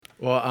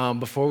Well,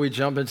 before we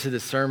jump into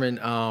the sermon,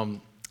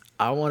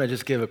 I want to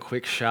just give a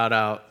quick shout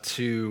out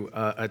to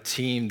a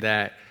team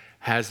that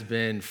has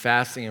been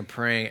fasting and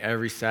praying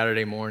every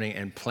Saturday morning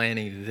and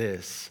planning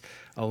this,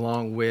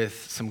 along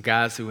with some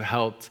guys who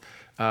helped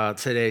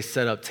today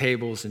set up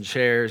tables and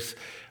chairs,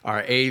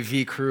 our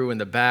AV crew in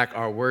the back,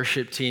 our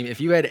worship team.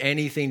 If you had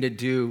anything to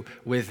do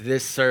with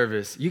this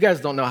service, you guys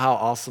don't know how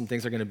awesome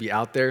things are going to be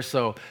out there.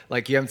 So,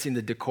 you haven't seen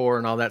the decor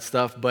and all that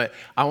stuff, but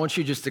I want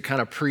you just to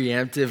kind of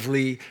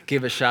preemptively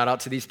give a shout out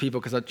to these people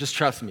because just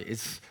trust me,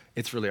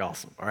 it's really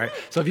awesome, all right?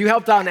 So if you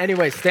helped out in any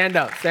way, stand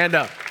up.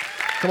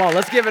 Come on,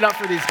 let's give it up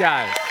for these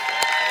guys.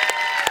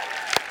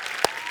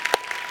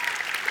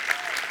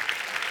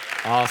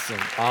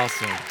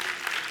 Awesome.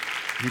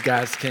 You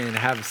guys can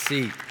have a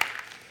seat.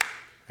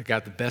 I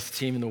got the best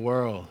team in the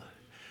world.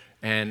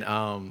 And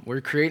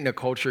we're creating a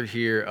culture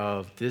here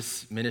of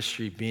this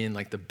ministry being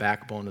like the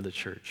backbone of the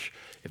church.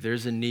 If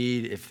there's a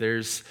need, if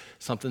there's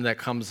something that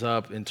comes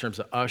up in terms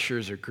of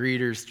ushers or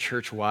greeters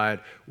church-wide,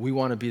 we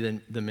want to be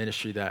the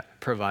ministry that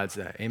provides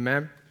that.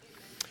 Amen?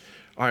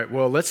 All right,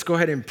 well, let's go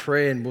ahead and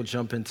pray and we'll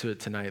jump into it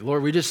tonight.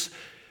 Lord, we just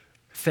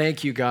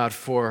thank you, God,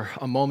 for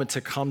a moment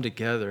to come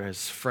together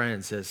as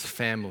friends, as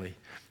family,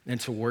 and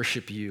to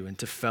worship you and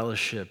to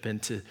fellowship and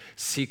to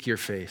seek your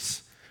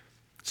face.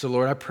 So,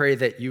 Lord, I pray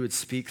that you would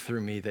speak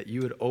through me, that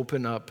you would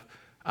open up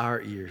our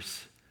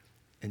ears.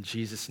 In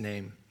Jesus'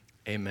 name,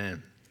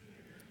 amen.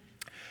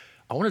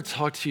 I want to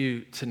talk to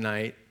you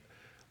tonight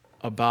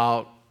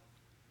about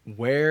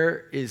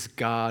where is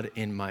God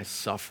in my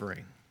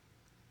suffering?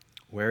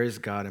 Where is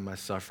God in my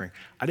suffering?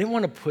 I didn't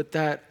want to put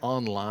that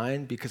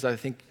online because I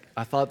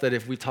thought that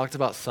if we talked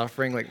about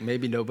suffering,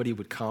 maybe nobody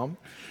would come.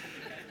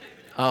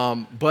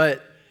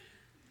 But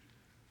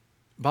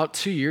about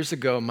 2 years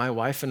ago, my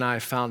wife and I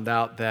found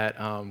out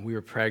that we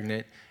were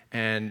pregnant,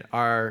 and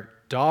our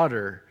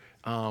daughter,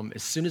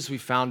 as soon as we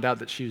found out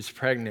that she was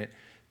pregnant,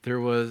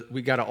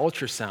 we got an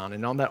ultrasound,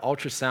 and on that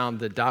ultrasound,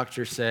 the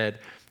doctor said,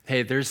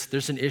 "Hey,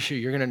 there's an issue.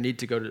 You're going to need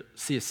to go to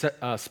see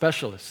a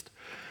specialist."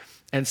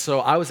 And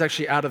so I was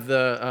actually out of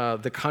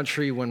the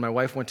country when my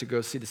wife went to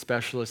go see the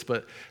specialist,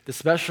 but the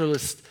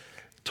specialist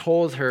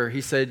told her,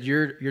 he said,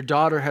 "Your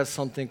daughter has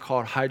something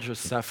called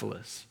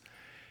hydrocephalus.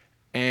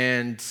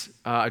 And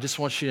I just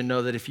want you to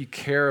know that if you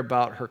care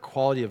about her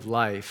quality of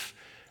life,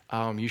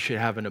 you should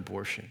have an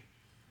abortion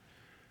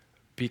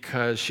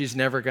because she's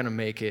never going to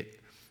make it.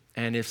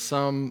 And if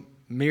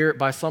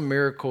by some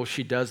miracle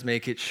she does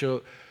make it,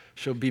 she'll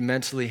be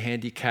mentally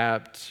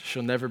handicapped.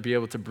 She'll never be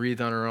able to breathe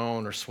on her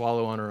own or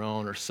swallow on her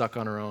own or suck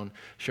on her own.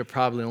 She'll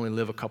probably only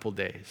live a couple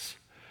days."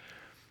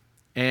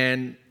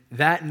 And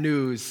that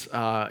news,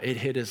 it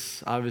hit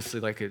us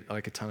obviously like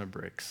a ton of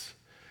bricks.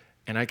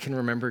 And I can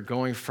remember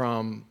going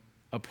from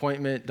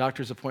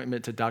doctor's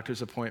appointment to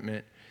doctor's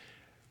appointment,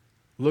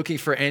 looking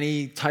for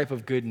any type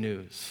of good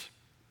news.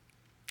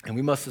 And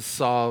we must have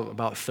saw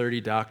about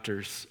 30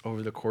 doctors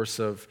over the course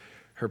of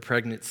her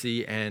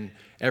pregnancy, and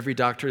every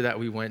doctor that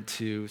we went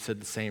to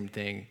said the same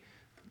thing.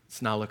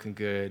 It's not looking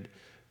good.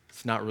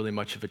 It's not really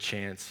much of a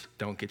chance.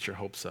 Don't get your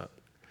hopes up.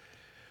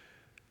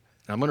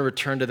 Now, I'm going to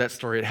return to that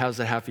story. It has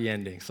a happy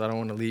ending, so I don't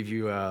want to leave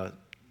you,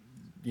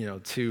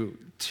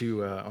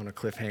 too on a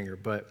cliffhanger.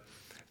 But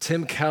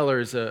Tim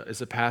Keller is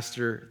a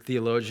pastor,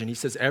 theologian. He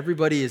says,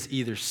 everybody is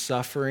either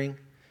suffering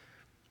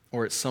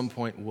or at some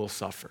point will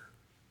suffer.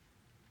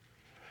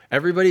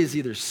 Everybody is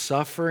either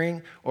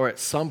suffering or at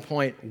some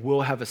point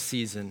will have a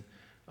season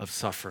of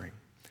suffering.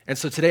 And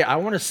so today I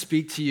want to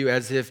speak to you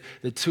as if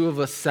the two of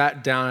us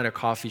sat down at a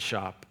coffee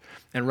shop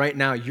and right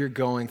now you're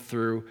going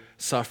through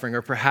suffering,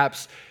 or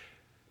perhaps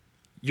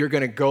you're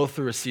going to go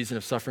through a season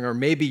of suffering, or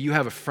maybe you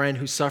have a friend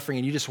who's suffering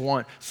and you just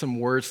want some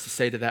words to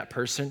say to that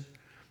person.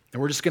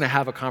 And we're just going to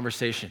have a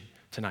conversation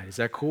tonight. Is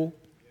that cool?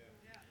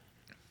 Yeah.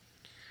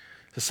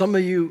 So some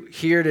of you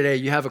here today,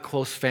 you have a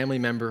close family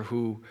member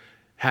who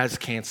has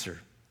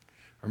cancer.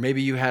 Or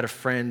maybe you had a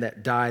friend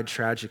that died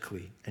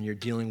tragically and you're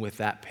dealing with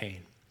that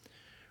pain.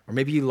 Or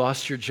maybe you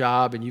lost your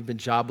job and you've been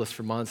jobless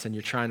for months and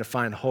you're trying to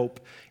find hope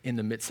in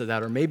the midst of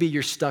that. Or maybe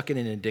you're stuck in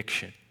an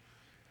addiction.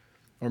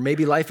 Or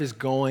maybe life is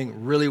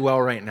going really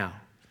well right now,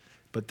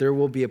 but there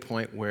will be a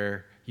point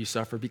where you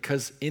suffer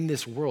because in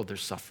this world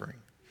there's suffering.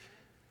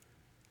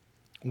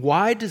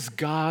 Why does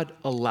God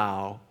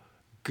allow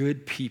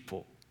good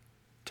people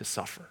to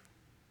suffer?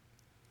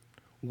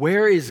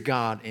 Where is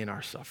God in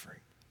our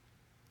suffering?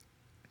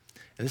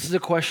 And this is a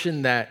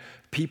question that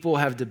people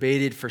have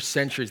debated for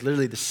centuries.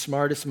 Literally, the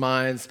smartest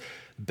minds,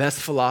 best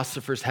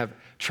philosophers have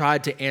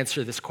tried to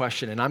answer this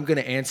question, and I'm going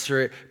to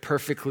answer it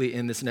perfectly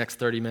in this next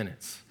 30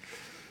 minutes.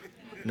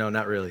 No,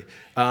 not really.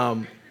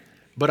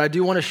 But I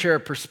do want to share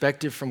a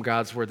perspective from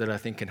God's word that I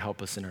think can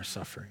help us in our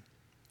suffering.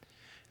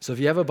 So if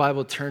you have a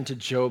Bible, turn to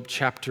Job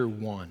chapter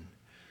 1.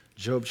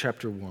 Job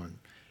chapter 1.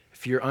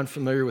 If you're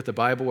unfamiliar with the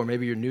Bible, or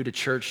maybe you're new to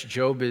church,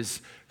 Job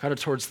is kind of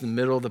towards the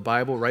middle of the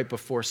Bible, right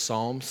before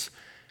Psalms.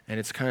 And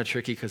it's kind of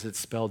tricky because it's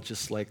spelled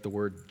just like the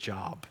word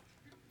job.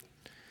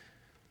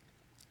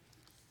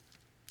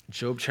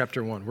 Job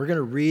chapter 1. We're going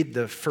to read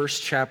the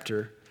first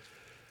chapter,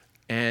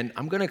 and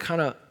I'm going to kind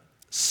of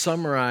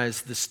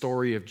summarize the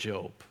story of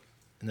Job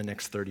in the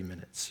next 30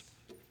 minutes.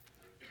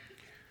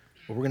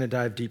 But we're going to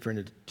dive deeper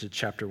into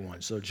chapter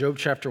 1. So Job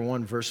chapter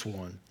 1, verse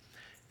 1.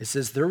 It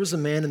says, "There was a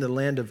man in the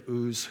land of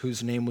Uz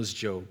whose name was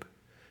Job,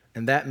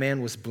 and that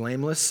man was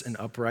blameless and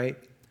upright,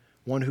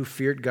 one who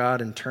feared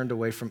God and turned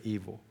away from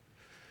evil.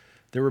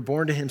 There were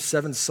born to him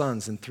 7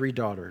 sons and 3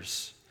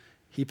 daughters.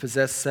 He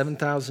possessed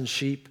 7,000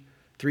 sheep,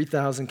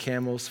 3,000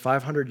 camels,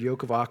 500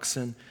 yoke of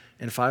oxen,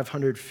 and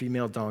 500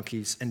 female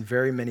donkeys, and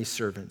very many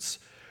servants,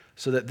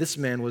 so that this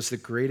man was the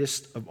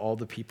greatest of all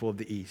the people of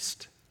the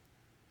East.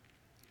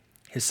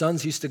 His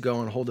sons used to go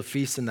and hold a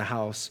feast in the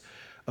house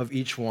of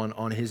each one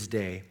on his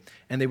day,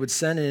 and they would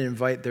send and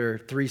invite their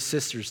 3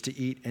 sisters to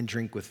eat and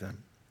drink with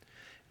them.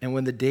 And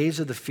when the days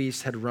of the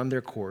feast had run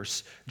their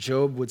course,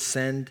 Job would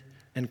send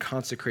and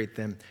consecrate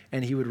them,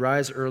 and he would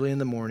rise early in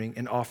the morning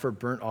and offer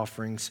burnt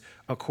offerings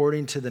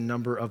according to the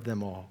number of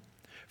them all.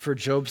 For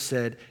Job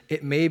said,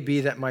 'It may be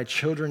that my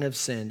children have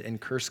sinned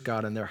and cursed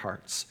God in their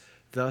hearts.'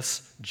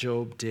 Thus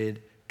Job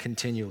did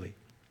continually.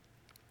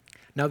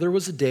 Now there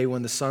was a day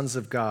when the sons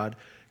of God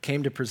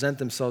came to present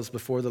themselves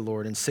before the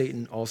Lord, and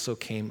Satan also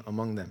came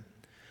among them.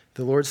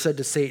 The Lord said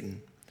to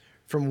Satan,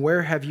 'From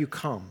where have you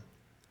come?'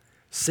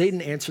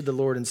 Satan answered the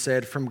Lord and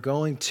said, 'From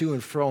going to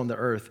and fro on the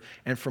earth,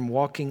 and from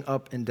walking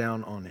up and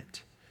down on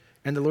it.'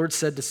 And the Lord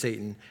said to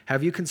Satan,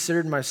 'Have you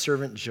considered my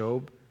servant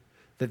Job,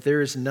 that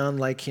there is none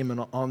like him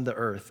on the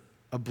earth,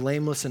 a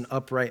blameless and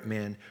upright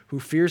man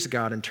who fears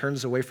God and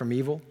turns away from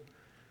evil?'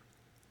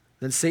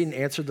 Then Satan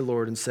answered the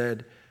Lord and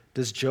said,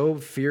 'Does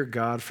Job fear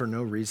God for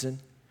no reason?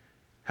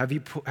 Have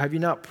you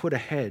not put a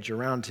hedge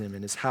around him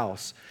and his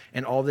house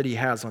and all that he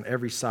has on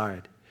every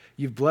side?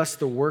 You've blessed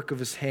the work of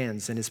his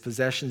hands, and his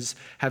possessions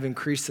have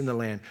increased in the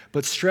land.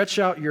 But stretch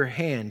out your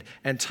hand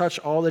and touch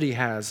all that he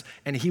has,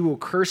 and he will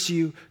curse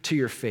you to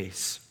your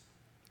face.'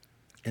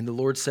 And the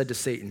Lord said to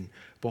Satan,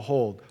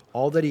 'Behold,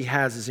 all that he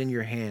has is in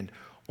your hand.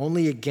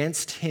 Only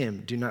against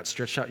him do not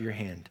stretch out your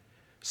hand.'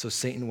 So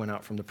Satan went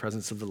out from the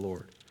presence of the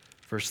Lord."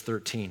 Verse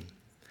 13.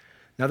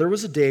 "Now there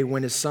was a day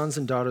when his sons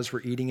and daughters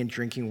were eating and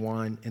drinking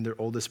wine in their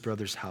oldest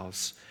brother's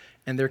house.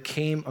 And there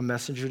came a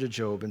messenger to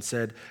Job and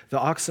said, 'The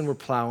oxen were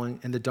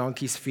plowing and the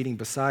donkeys feeding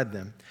beside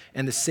them,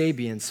 and the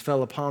Sabeans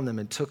fell upon them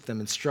and took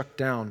them and struck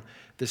down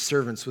the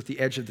servants with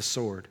the edge of the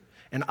sword.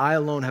 And I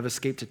alone have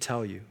escaped to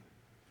tell you.'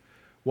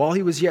 While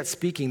he was yet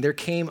speaking, there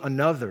came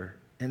another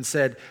and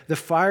said, 'The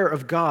fire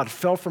of God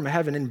fell from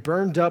heaven and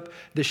burned up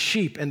the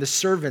sheep and the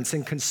servants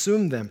and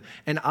consumed them,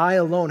 and I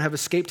alone have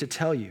escaped to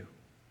tell you.'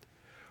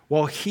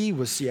 While he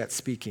was yet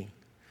speaking,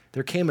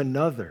 there came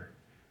another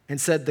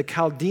and said, 'The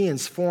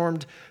Chaldeans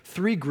formed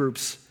 3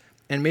 groups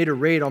and made a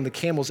raid on the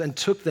camels and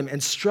took them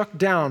and struck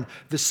down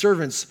the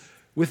servants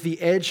with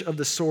the edge of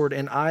the sword,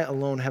 and I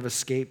alone have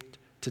escaped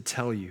to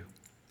tell you.'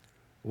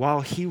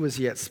 While he was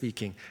yet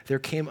speaking, there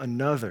came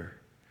another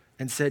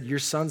and said, 'Your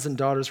sons and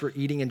daughters were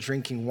eating and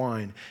drinking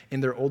wine in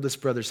their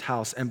oldest brother's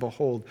house, and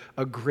behold,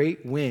 a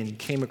great wind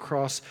came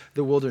across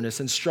the wilderness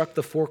and struck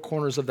the 4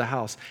 corners of the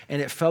house,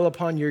 and it fell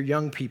upon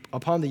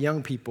the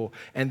young people,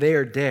 and they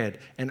are dead,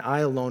 and I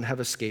alone have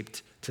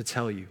escaped to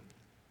tell you.'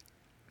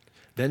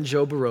 Then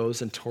Job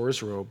arose and tore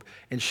his robe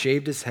and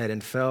shaved his head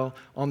and fell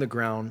on the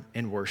ground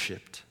and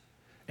worshipped.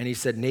 And he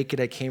said, 'Naked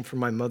I came from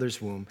my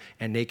mother's womb,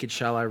 and naked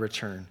shall I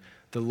return.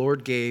 The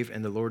Lord gave,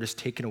 and the Lord has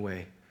taken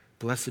away.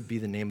 Blessed be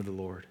the name of the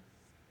Lord.'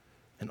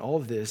 And all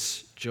of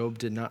this, Job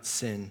did not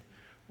sin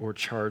or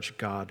charge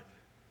God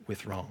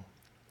with wrong."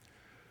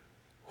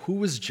 Who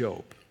was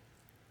Job?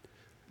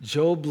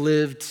 Job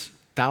lived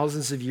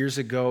thousands of years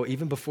ago,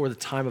 even before the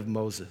time of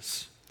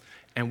Moses.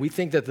 And we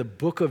think that the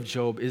book of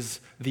Job is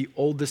the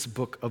oldest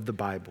book of the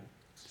Bible.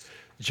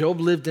 Job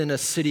lived in a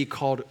city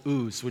called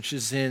Uz, which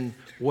is in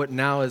what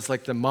now is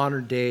like the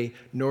modern day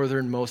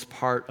northernmost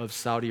part of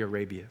Saudi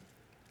Arabia.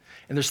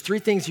 And there's 3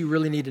 things you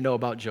really need to know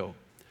about Job.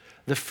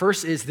 The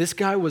first is this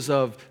guy was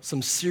of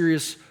some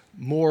serious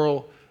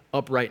moral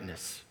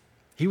uprightness.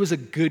 He was a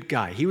good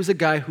guy. He was a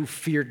guy who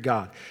feared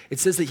God. It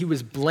says that he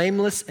was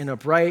blameless and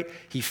upright.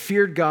 He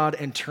feared God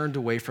and turned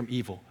away from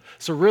evil.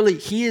 So really,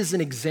 he is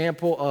an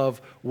example of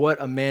what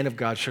a man of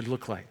God should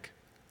look like.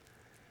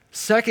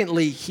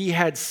 Secondly, he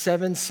had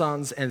 7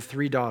 sons and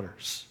 3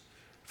 daughters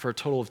for a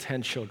total of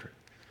 10 children.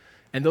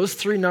 And those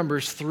 3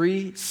 numbers,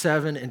 3,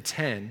 7, and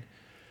 10,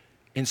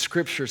 in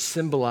Scripture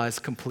symbolize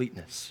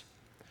completeness.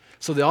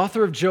 So the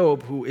author of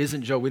Job, who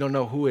isn't Job, we don't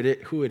know who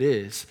it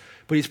is,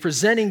 but he's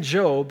presenting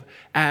Job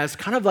as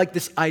kind of like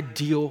this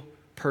ideal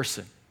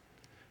person.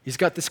 He's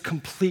got this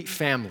complete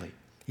family.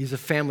 He's a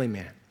family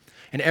man.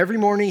 And every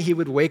morning he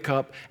would wake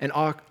up and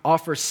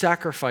offer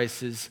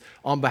sacrifices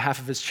on behalf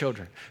of his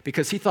children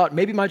because he thought,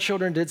 maybe my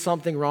children did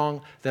something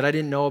wrong that I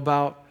didn't know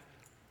about,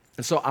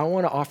 and so I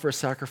want to offer a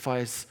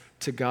sacrifice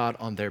to God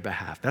on their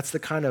behalf. That's the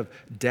kind of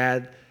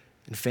dad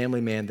and family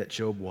man that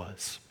Job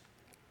was.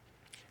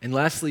 And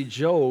lastly,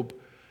 Job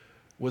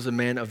was a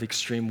man of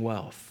extreme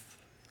wealth.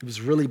 He was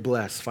really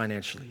blessed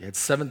financially. He had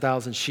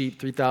 7,000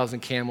 sheep, 3,000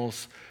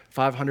 camels,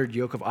 500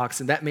 yoke of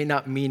oxen. That may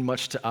not mean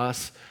much to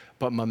us,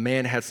 but my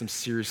man had some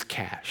serious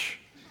cash,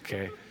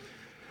 okay?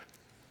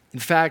 In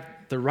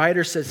fact, the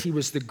writer says he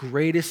was the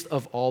greatest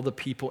of all the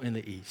people in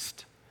the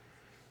East.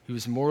 He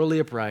was morally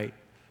upright,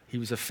 he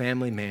was a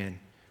family man,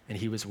 and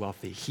he was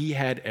wealthy. He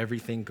had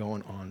everything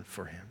going on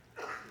for him.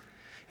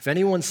 If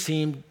anyone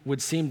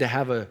would seem to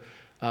have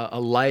a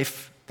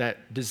life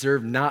that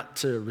deserved not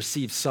to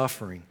receive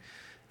suffering,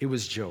 it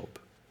was Job.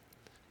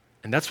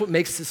 And that's what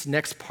makes this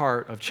next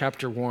part of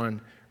chapter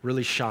 1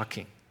 really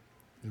shocking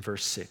in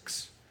verse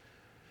 6.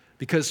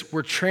 Because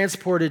we're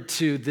transported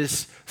to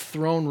this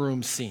throne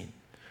room scene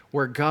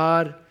where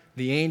God,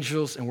 the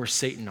angels, and where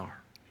Satan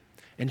are.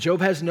 And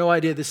Job has no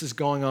idea this is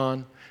going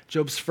on.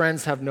 Job's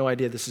friends have no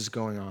idea this is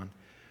going on.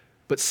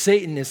 But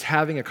Satan is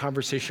having a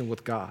conversation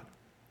with God.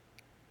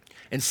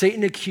 And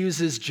Satan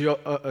accuses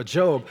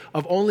Job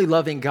of only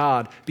loving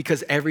God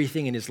because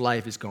everything in his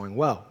life is going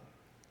well.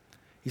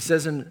 He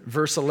says in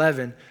verse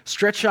 11,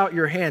 "Stretch out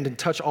your hand and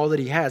touch all that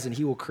he has, and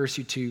he will curse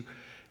you to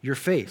your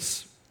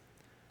face."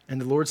 And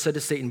the Lord said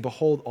to Satan,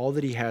 "Behold, all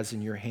that he has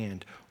in your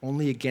hand.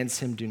 Only against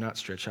him do not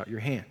stretch out your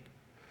hand."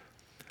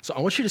 So I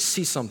want you to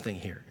see something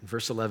here in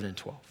verse 11 and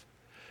 12.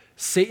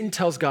 Satan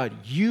tells God,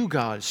 "You,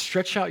 God,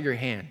 stretch out your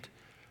hand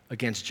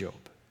against Job."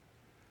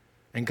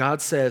 And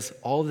God says,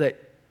 all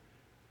that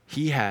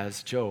he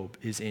has, Job,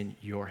 is in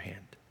your hand.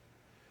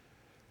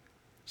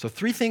 So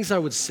 3 things I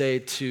would say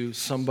to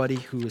somebody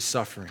who is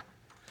suffering.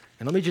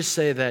 And let me just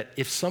say that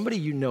if somebody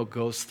you know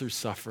goes through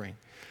suffering,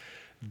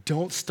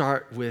 don't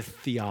start with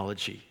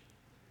theology.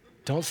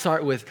 Don't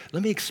start with,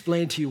 let me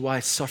explain to you why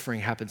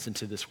suffering happens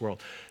into this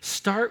world.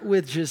 Start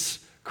with just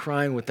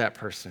crying with that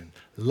person,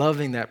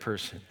 loving that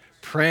person,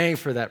 praying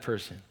for that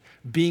person,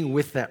 being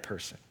with that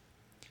person.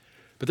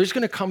 But there's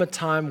going to come a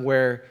time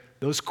where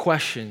those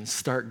questions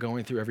start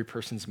going through every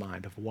person's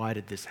mind of why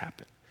did this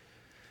happen?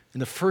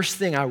 And the first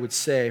thing I would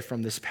say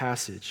from this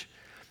passage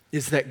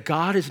is that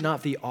God is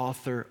not the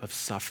author of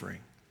suffering.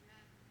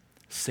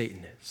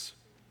 Satan is.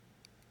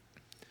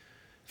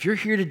 If you're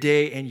here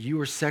today and you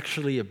were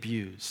sexually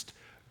abused,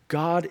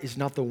 God is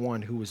not the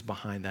one who was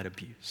behind that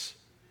abuse.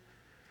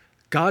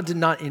 God did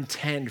not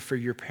intend for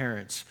your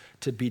parents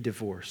to be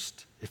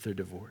divorced if they're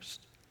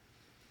divorced.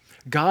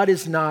 God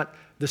is not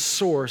the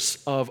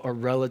source of a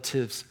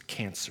relative's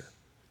cancer.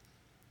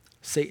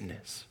 Satan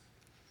is.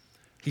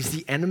 He's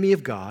the enemy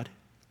of God.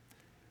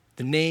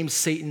 The name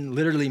Satan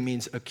literally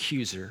means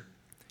accuser.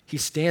 He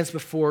stands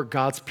before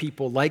God's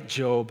people like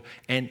Job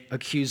and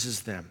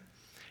accuses them.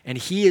 And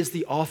he is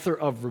the author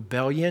of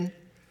rebellion,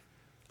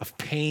 of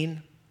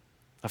pain,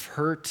 of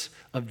hurt,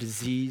 of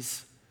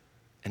disease,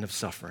 and of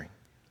suffering.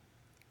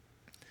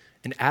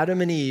 And Adam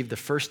and Eve, the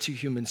first 2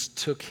 humans,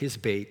 took his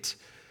bait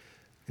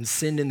and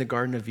sinned in the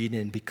Garden of Eden.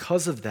 And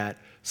because of that,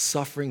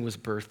 suffering was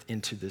birthed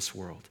into this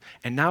world.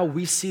 And now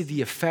we see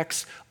the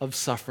effects of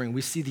suffering.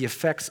 We see the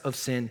effects of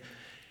sin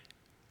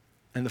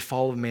and the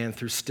fall of man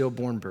through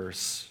stillborn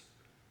births,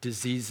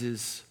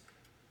 diseases,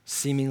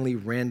 seemingly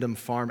random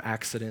farm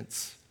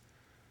accidents.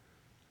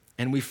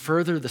 And we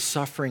further the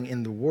suffering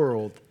in the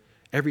world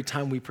every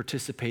time we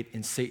participate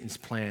in Satan's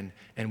plan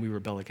and we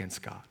rebel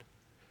against God.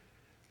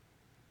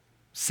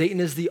 Satan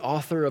is the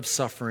author of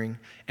suffering,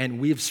 and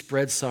we have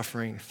spread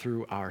suffering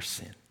through our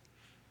sin.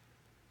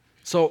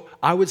 So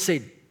I would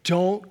say,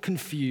 don't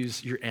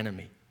confuse your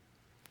enemy.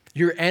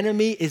 Your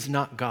enemy is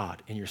not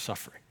God in your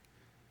suffering.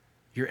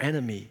 Your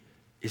enemy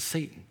is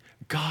Satan.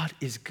 God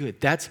is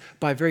good. That's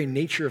by very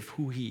nature of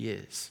who he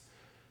is.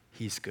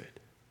 He's good.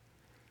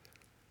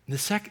 And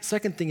the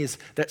second thing is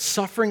that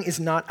suffering is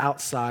not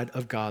outside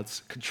of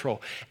God's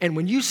control. And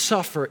when you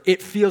suffer,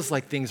 it feels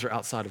like things are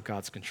outside of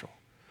God's control.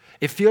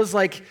 It feels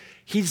like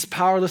he's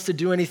powerless to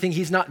do anything.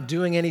 He's not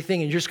doing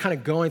anything, and you're just kind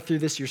of going through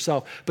this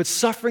yourself. But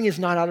suffering is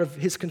not out of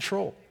his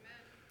control.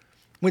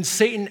 When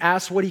Satan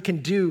asks what he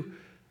can do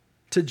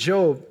to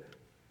Job,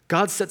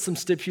 God sets some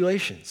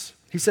stipulations.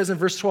 He says in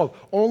verse 12,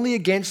 "Only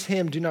against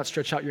him do not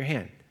stretch out your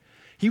hand."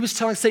 He was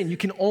telling Satan, you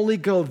can only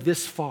go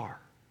this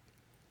far.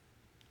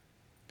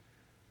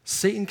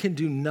 Satan can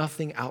do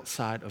nothing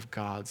outside of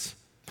God's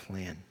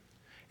plan.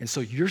 And so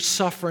your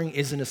suffering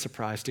isn't a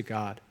surprise to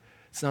God.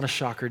 It's not a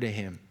shocker to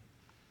him.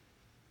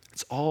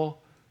 It's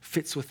all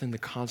fits within the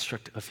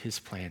construct of his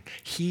plan.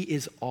 He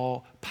is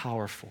all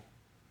powerful.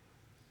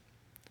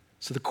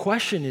 So the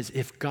question is,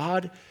 if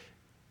God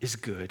is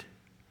good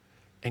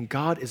and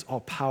God is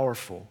all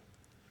powerful,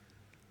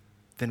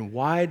 then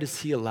why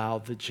does he allow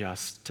the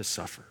just to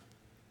suffer?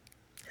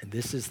 And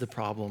this is the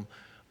problem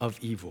of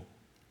evil.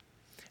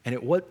 And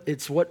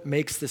it's what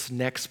makes this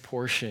next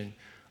portion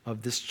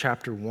of this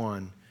chapter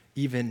 1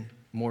 even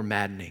more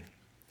maddening.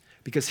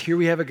 Because here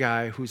we have a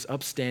guy who's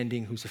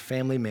upstanding, who's a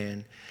family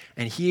man,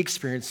 and he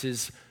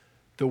experiences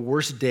the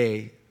worst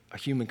day a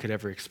human could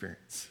ever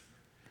experience.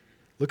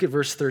 Look at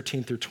verse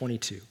 13 through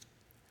 22. It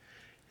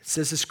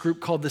says this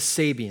group called the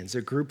Sabians,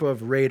 a group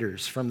of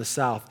raiders from the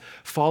south,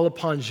 fall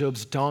upon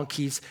Job's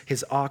donkeys,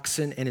 his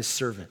oxen, and his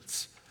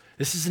servants.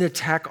 This is an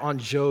attack on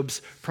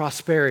Job's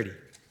prosperity.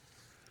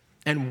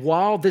 And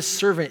while this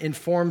servant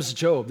informs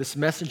Job, this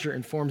messenger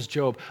informs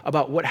Job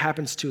about what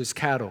happens to his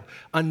cattle,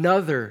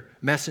 another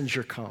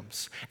messenger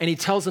comes. And he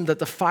tells him that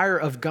the fire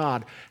of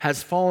God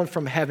has fallen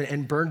from heaven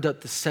and burned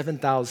up the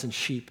 7,000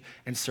 sheep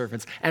and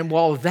servants. And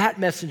while that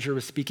messenger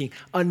was speaking,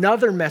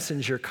 another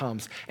messenger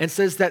comes and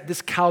says that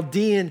this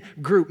Chaldean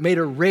group made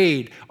a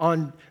raid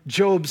on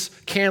Job's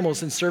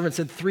camels and servants,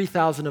 and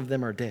 3,000 of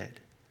them are dead.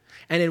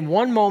 And in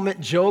one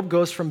moment, Job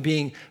goes from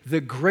being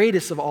the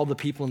greatest of all the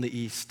people in the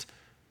East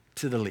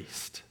to the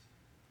least.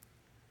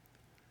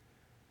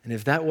 And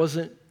if that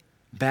wasn't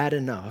bad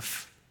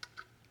enough,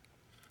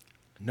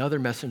 another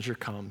messenger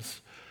comes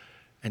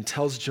and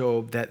tells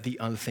Job that the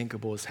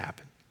unthinkable has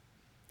happened.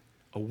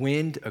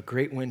 A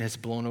great wind has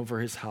blown over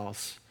his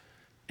house,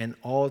 and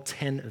all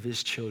 10 of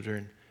his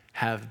children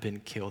have been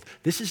killed.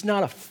 This is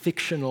not a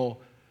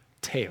fictional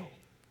tale.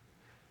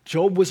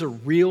 Job was a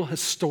real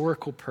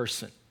historical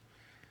person.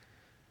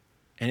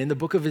 And in the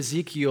book of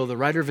Ezekiel, the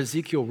writer of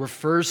Ezekiel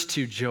refers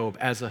to Job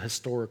as a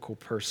historical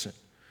person.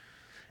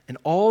 And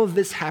all of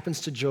this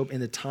happens to Job in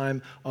the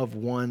time of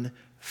one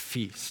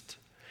feast.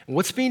 And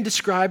what's being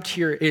described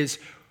here is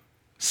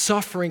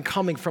suffering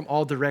coming from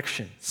all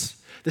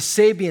directions. The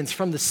Sabeans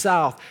from the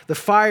south, the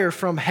fire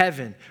from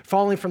heaven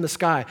falling from the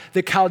sky,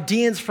 the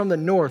Chaldeans from the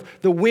north,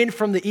 the wind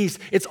from the east.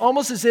 It's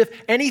almost as if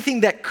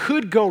anything that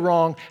could go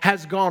wrong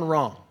has gone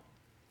wrong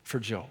for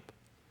Job.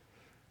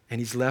 And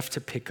he's left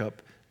to pick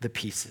up the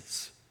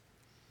pieces.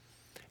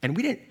 And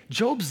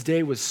Job's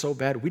day was so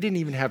bad, we didn't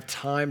even have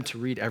time to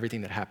read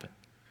everything that happened.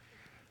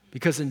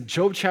 Because in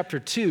Job chapter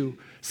 2,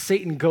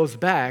 Satan goes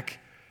back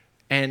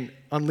and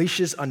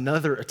unleashes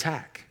another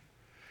attack.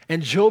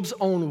 And Job's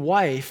own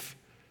wife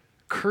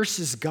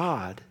curses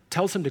God,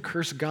 tells him to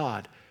curse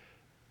God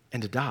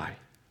and to die.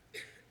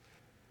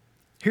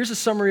 Here's a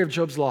summary of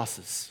Job's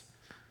losses.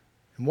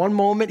 In one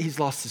moment,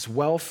 he's lost his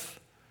wealth,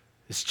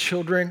 his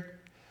children,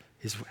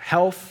 his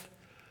health,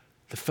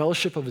 the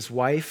fellowship of his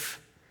wife,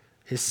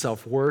 his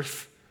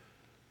self-worth,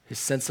 his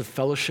sense of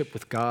fellowship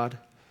with God,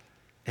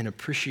 and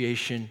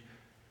appreciation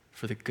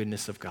for the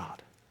goodness of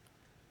God.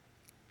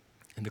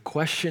 And the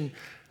question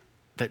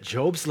that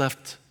Job's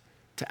left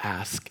to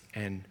ask,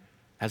 and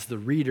as the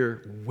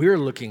reader, we're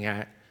looking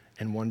at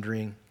and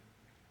wondering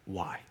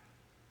why.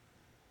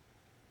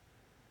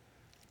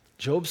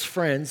 Job's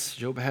friends,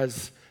 Job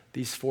has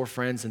these 4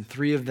 friends, and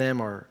 3 of them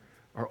are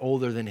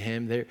older than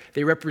him.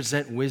 They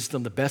represent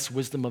wisdom, the best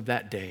wisdom of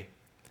that day.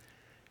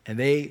 And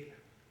they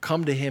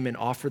come to him and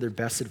offer their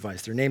best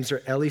advice. Their names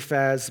are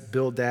Eliphaz,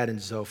 Bildad,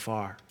 and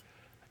Zophar.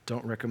 I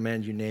don't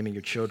recommend you naming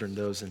your children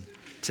those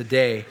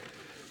today,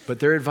 but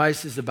their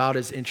advice is about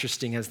as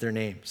interesting as their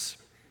names.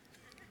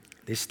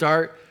 They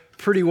start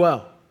pretty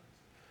well.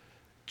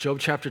 Job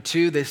chapter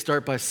 2, they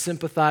start by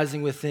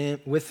sympathizing with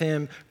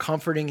him,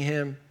 comforting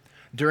him.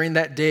 During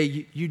that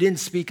day, you didn't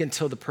speak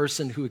until the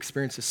person who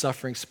experienced the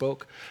suffering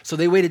spoke. So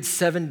they waited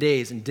 7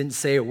 days and didn't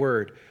say a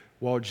word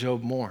while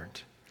Job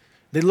mourned.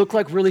 They look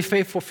like really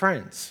faithful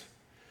friends.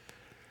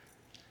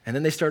 And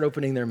then they start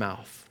opening their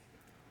mouth,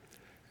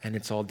 and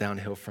it's all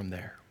downhill from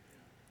there.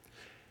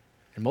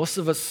 And most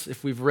of us,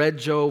 if we've read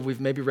Job,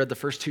 we've maybe read the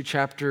first 2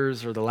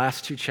 chapters or the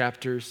last 2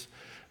 chapters,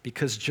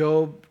 because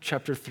Job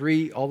chapter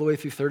 3 all the way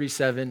through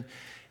 37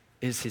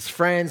 is his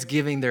friends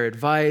giving their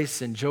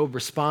advice and Job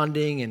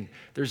responding, and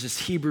there's this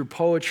Hebrew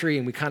poetry,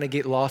 and we kind of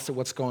get lost at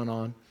what's going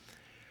on.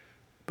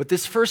 But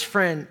this first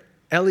friend,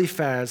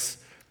 Eliphaz,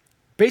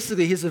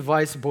 basically his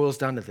advice boils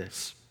down to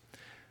this: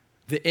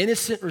 the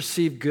innocent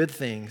receive good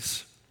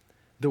things,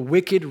 the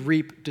wicked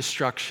reap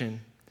destruction.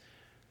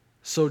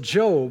 So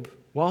Job,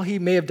 while he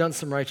may have done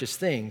some righteous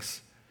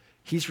things,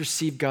 he's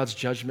received God's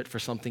judgment for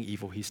something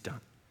evil he's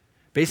done.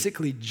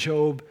 Basically,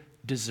 Job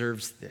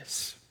deserves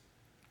this.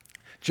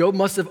 Job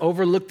must have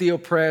overlooked the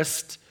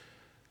oppressed,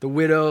 the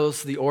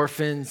widows, the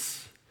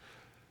orphans,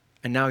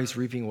 and now he's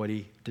reaping what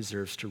he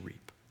deserves to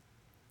reap.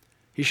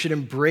 He should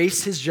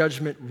embrace his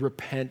judgment,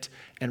 repent,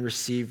 and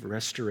receive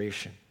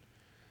restoration.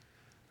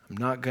 I'm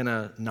not going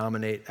to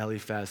nominate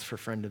Eliphaz for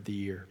Friend of the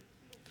Year.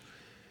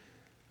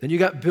 Then you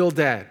got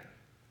Bildad.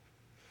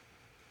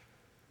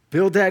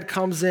 Bildad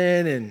comes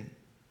in, and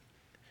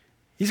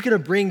he's going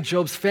to bring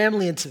Job's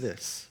family into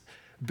this.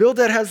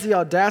 Bildad has the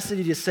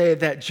audacity to say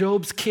that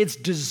Job's kids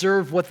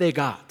deserve what they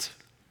got.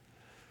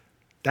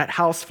 That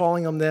house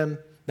falling on them,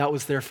 that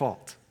was their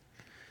fault.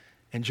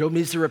 And Job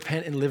needs to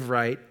repent and live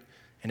right,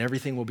 and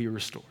everything will be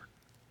restored.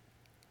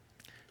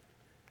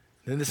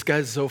 Then this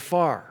guy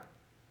Zophar.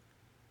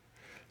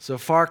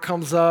 Zophar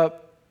comes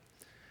up.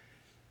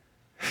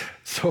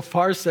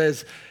 Zophar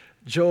says,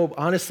 Job,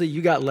 honestly,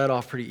 you got let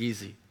off pretty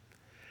easy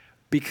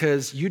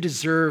because you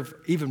deserve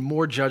even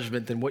more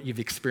judgment than what you've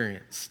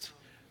experienced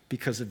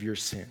because of your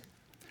sin.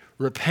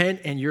 Repent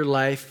and your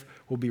life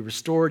will be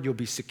restored. You'll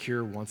be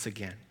secure once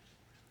again.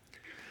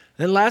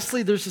 Then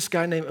lastly, there's this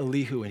guy named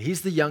Elihu, and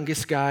he's the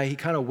youngest guy. He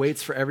kind of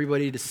waits for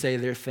everybody to say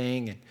their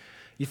thing, and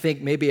you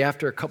think maybe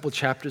after a couple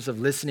chapters of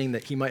listening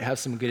that he might have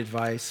some good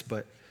advice,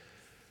 but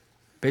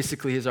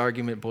basically his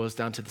argument boils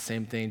down to the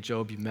same thing.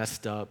 Job, you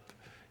messed up.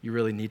 You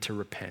really need to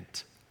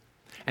repent.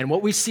 And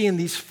what we see in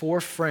these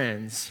four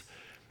friends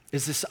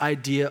is this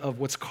idea of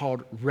what's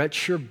called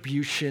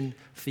retribution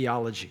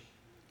theology.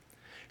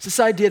 It's this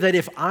idea that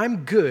if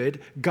I'm good,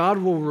 God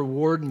will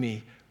reward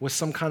me with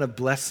some kind of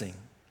blessing.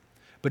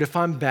 But if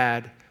I'm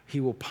bad, he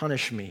will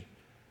punish me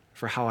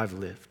for how I've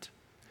lived.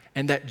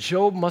 And that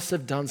Job must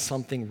have done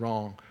something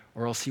wrong,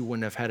 or else he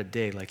wouldn't have had a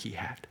day like he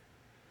had.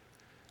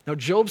 Now,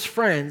 Job's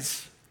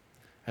friends,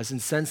 as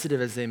insensitive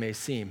as they may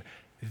seem,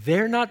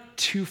 they're not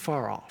too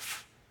far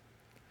off.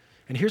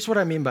 And here's what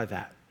I mean by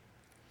that.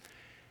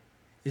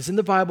 Is in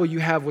the Bible, you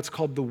have what's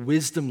called the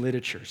wisdom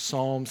literature,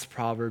 Psalms,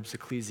 Proverbs,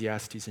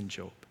 Ecclesiastes, and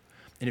Job.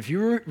 And if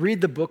you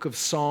read the book of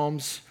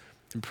Psalms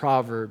and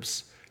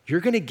Proverbs, you're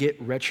going to get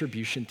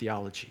retribution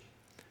theology.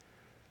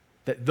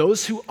 That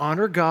those who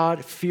honor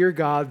God, fear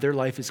God, their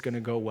life is going to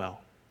go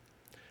well.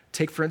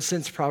 Take, for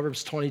instance,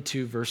 Proverbs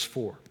 22, verse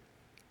 4.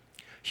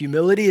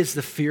 Humility is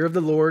the fear of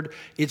the Lord.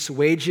 Its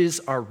wages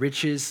are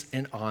riches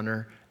and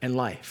honor and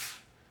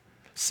life.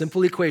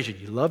 Simple equation.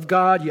 You love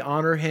God, you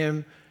honor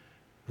him,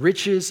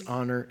 riches,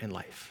 honor, and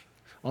life.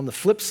 On the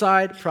flip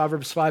side,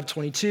 Proverbs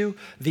 5:22,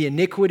 the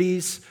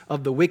iniquities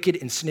of the wicked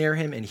ensnare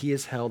him, and he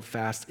is held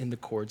fast in the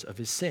cords of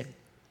his sin.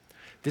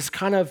 This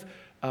kind of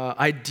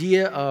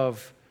idea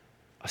of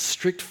a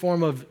strict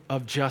form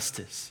of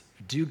justice.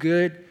 You do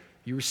good,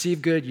 you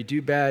receive good. You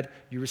do bad,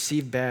 you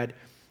receive bad,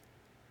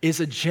 is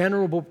a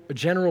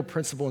general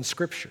principle in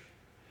Scripture.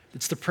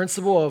 It's the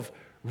principle of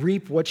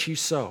reap what you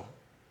sow.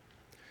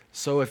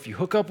 So if you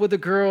hook up with a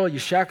girl, you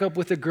shack up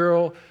with a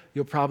girl,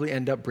 you'll probably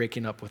end up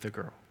breaking up with a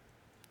girl.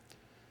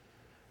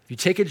 If you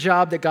take a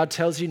job that God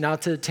tells you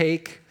not to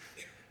take,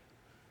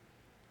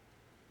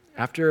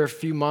 after a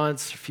few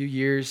months, a few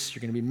years,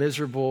 you're going to be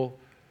miserable,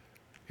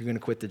 you're going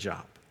to quit the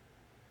job.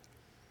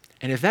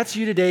 And if that's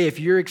you today, if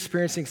you're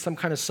experiencing some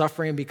kind of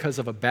suffering because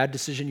of a bad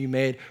decision you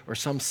made or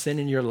some sin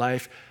in your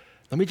life,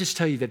 let me just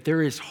tell you that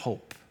there is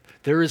hope.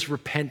 There is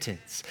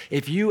repentance.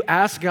 If you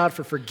ask God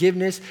for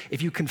forgiveness,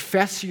 if you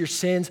confess your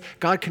sins,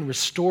 God can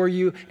restore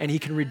you and he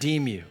can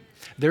redeem you.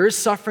 There is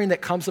suffering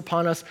that comes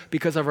upon us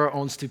because of our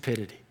own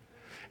stupidity.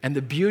 And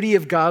the beauty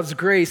of God's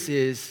grace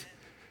is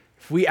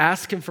if we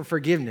ask him for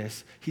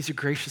forgiveness, he's a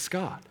gracious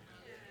God.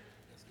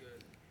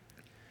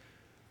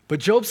 But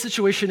Job's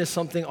situation is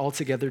something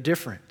altogether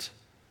different.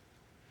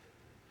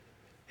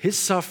 His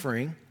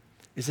suffering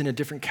is in a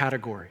different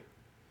category.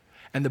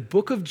 And the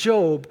book of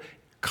Job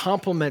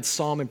complements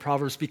Psalm and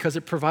Proverbs because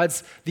it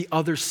provides the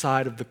other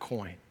side of the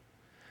coin.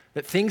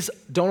 That things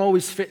don't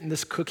always fit in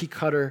this cookie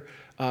cutter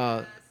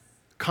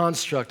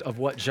construct of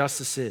what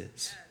justice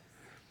is.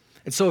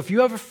 And so if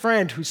you have a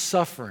friend who's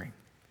suffering,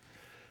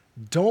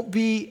 don't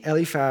be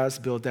Eliphaz,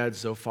 Bildad,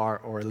 Zophar,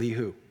 or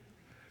Elihu.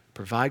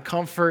 Provide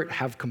comfort,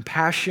 have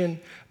compassion,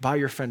 buy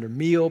your friend a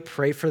meal,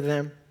 pray for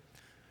them.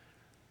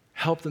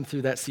 Help them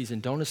through that season.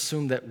 Don't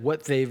assume that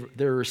what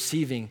they're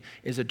receiving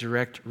is a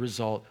direct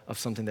result of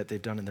something that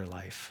they've done in their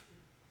life.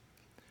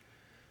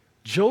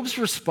 Job's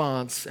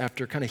response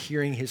after kind of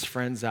hearing his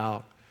friends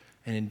out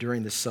and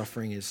enduring this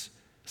suffering is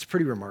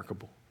pretty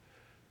remarkable.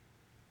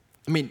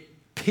 I mean,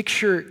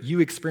 picture you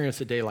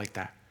experience a day like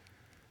that.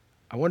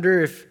 I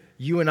wonder if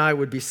you and I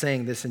would be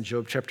saying this in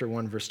Job chapter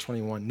 1, verse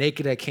 21.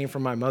 Naked I came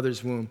from my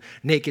mother's womb,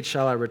 naked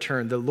shall I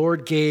return. The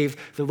Lord gave,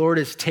 the Lord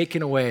has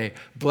taken away.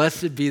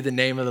 Blessed be the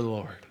name of the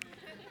Lord.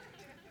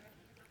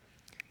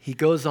 He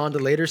goes on to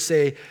later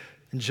say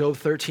in Job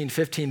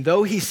 13:15,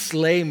 though he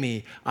slay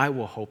me, I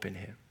will hope in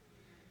him.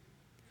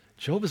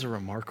 Job is a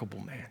remarkable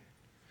man.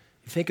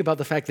 You think about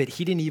the fact that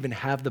he didn't even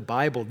have the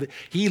Bible.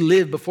 He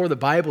lived before the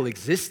Bible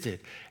existed,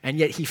 and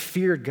yet he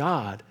feared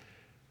God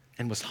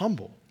and was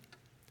humble.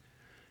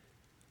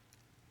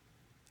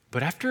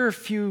 But after a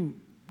few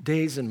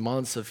days and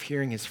months of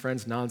hearing his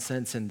friend's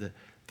nonsense and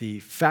the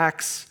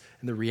facts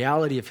and the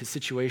reality of his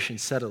situation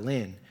settle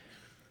in,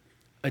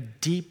 a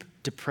deep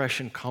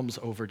depression comes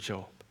over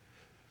Job.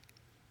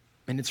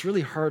 And it's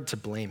really hard to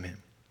blame him.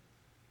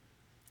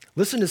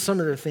 Listen to some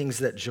of the things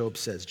that Job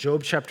says.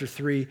 Job chapter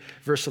 3,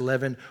 verse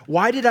 11.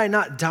 Why did I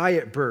not die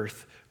at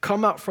birth,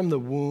 come out from the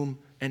womb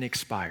and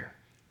expire?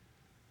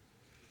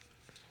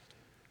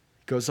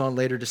 Goes on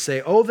later to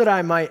say, oh, that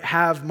I might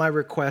have my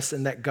request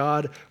and that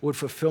God would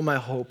fulfill my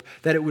hope,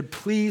 that it would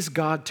please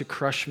God to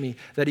crush me,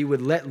 that he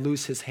would let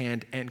loose his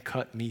hand and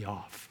cut me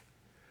off.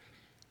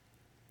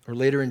 Or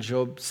later in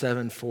Job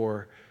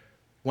 7:4,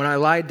 when I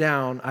lie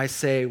down, I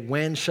say,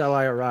 when shall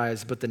I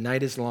arise? But the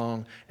night is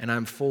long and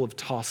I'm full of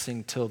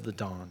tossing till the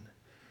dawn.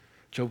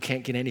 Job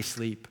can't get any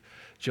sleep.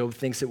 Job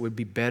thinks it would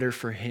be better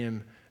for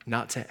him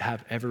not to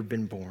have ever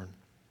been born.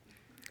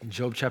 In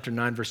Job chapter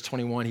 9, verse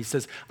 21, he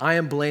says, I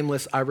am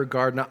blameless, I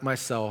regard not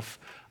myself,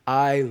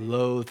 I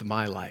loathe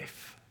my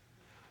life.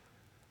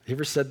 You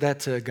ever said that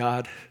to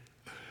God?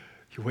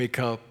 You wake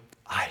up,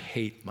 I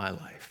hate my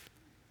life.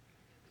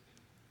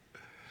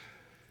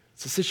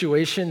 It's a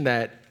situation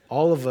that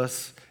all of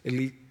us at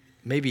least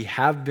maybe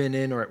have been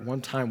in or at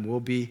one time will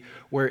be,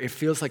 where it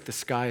feels like the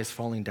sky is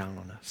falling down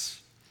on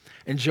us.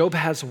 And Job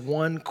has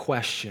one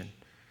question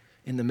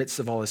in the midst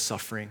of all his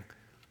suffering.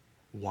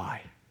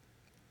 Why?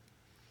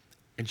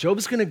 And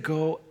Job's going to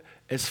go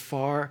as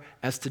far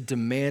as to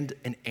demand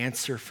an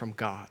answer from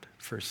God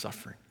for his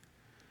suffering.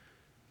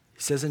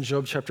 He says in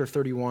Job chapter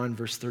 31,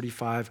 verse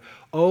 35,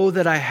 "Oh,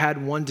 that I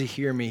had one to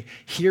hear me.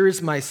 Here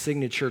is my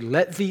signature.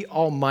 Let the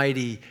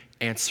Almighty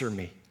answer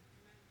me."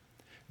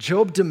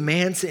 Job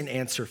demands an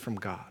answer from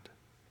God.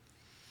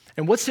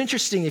 And what's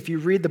interesting if you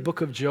read the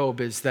book of Job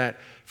is that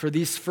for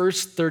these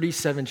first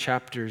 37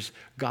 chapters,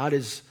 God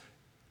is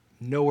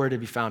nowhere to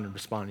be found in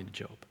responding to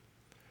Job.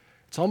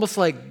 It's almost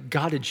like,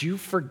 God, did you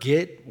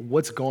forget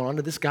what's going on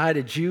to this guy?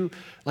 Did you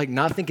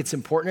not think it's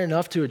important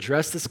enough to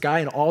address this guy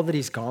and all that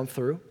he's gone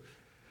through?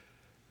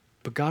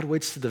 But God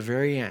waits to the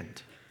very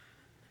end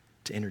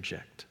to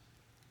interject.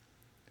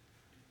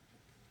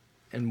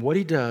 And what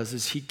he does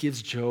is he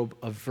gives Job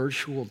a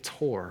virtual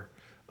tour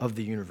of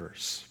the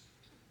universe.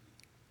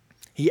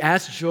 He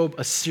asks Job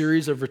a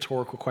series of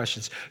rhetorical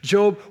questions.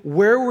 Job,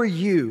 where were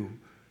you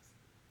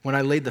when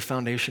I laid the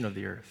foundation of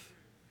the earth?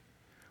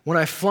 When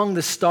I flung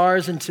the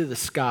stars into the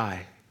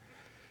sky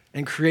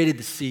and created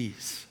the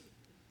seas?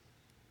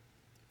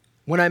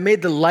 When I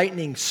made the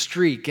lightning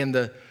streak and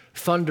the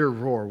thunder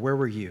roar, where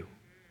were you?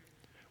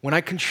 When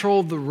I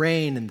controlled the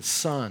rain and the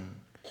sun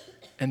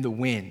and the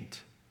wind,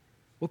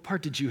 what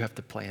part did you have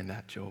to play in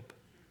that, Job?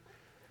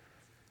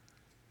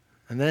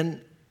 And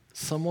then,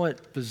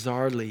 somewhat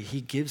bizarrely,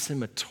 he gives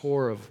him a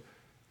tour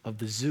of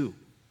the zoo.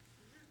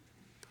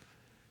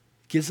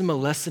 Gives him a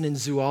lesson in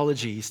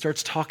zoology. He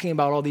starts talking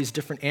about all these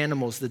different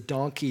animals, the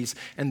donkeys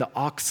and the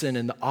oxen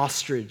and the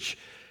ostrich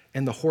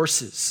and the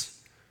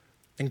horses.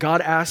 And God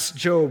asks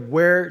Job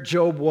where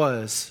Job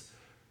was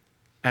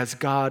as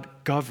God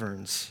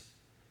governs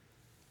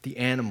the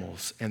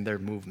animals and their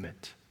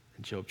movement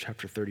in Job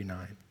chapter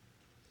 39.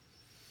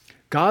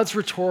 God's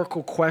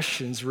rhetorical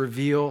questions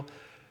reveal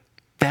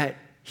that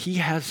he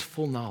has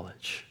full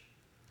knowledge.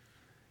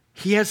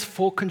 He has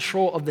full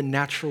control of the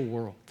natural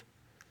world.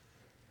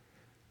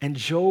 And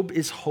Job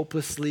is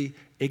hopelessly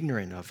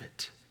ignorant of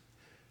it.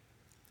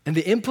 And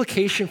the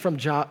implication from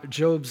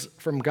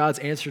God's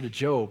answer to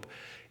Job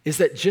is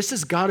that just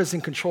as God is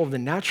in control of the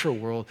natural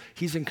world,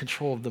 he's in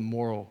control of the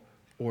moral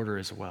order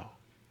as well.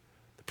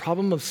 The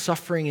problem of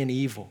suffering and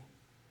evil,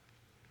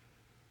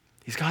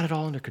 he's got it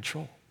all under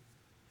control.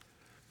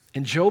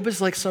 And Job is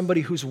like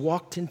somebody who's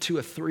walked into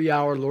a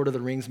 3-hour Lord of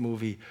the Rings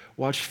movie,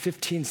 watched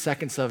 15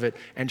 seconds of it,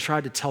 and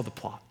tried to tell the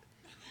plot.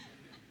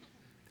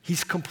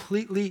 He's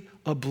completely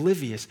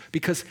oblivious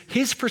because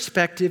his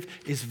perspective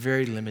is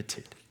very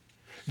limited.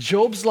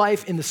 Job's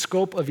life in the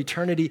scope of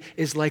eternity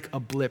is like a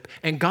blip.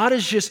 And God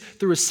is just,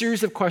 through a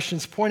series of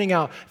questions, pointing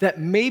out that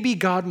maybe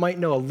God might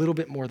know a little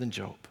bit more than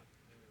Job.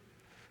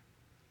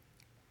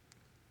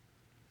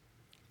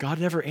 God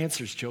never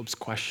answers Job's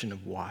question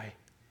of why.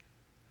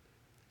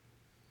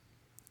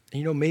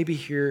 And maybe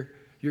you're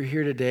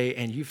here today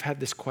and you've had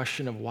this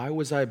question of why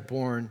was I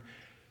born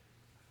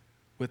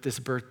with this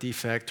birth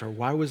defect, or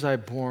why was I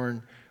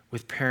born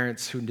with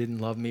parents who didn't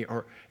love me,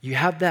 or you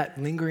have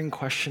that lingering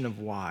question of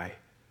why.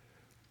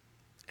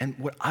 And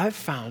what I've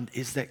found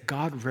is that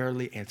God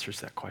rarely answers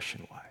that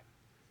question why.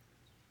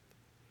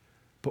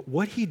 But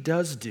what he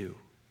does do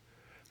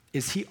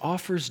is he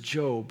offers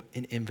Job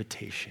an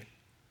invitation.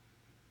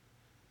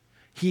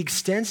 He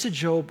extends to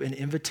Job an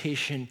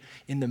invitation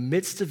in the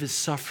midst of his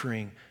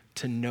suffering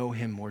to know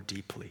him more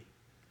deeply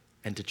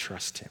and to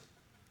trust him.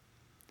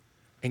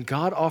 And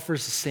God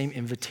offers the same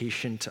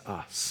invitation to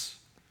us.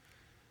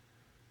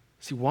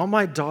 See, while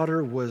my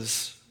daughter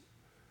was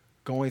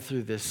going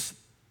through this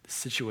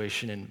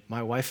situation and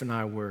my wife and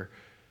I were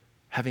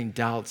having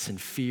doubts and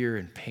fear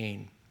and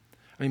pain,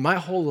 my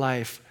whole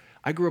life,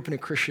 I grew up in a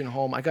Christian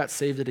home. I got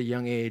saved at a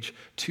young age,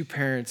 2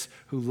 parents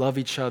who love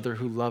each other,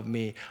 who love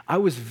me. I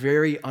was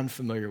very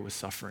unfamiliar with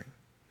suffering.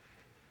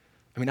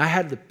 I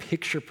had the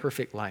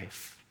picture-perfect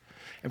life.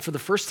 And for the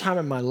first time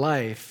in my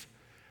life,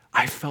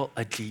 I felt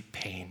a deep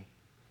pain,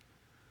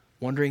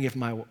 wondering if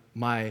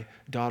my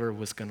daughter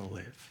was going to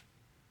live.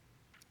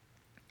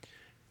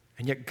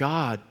 And yet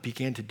God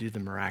began to do the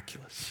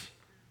miraculous.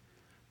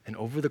 And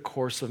over the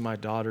course of my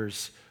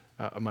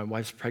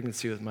wife's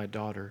pregnancy with my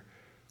daughter,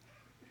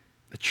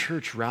 the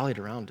church rallied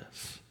around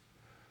us.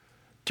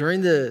 During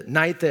the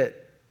night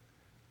that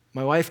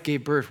my wife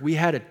gave birth, we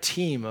had a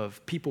team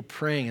of people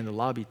praying in the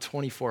lobby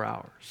 24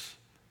 hours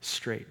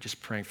straight,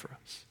 just praying for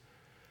us.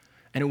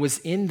 And it was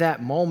in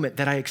that moment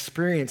that I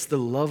experienced the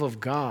love of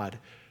God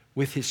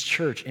with his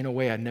church in a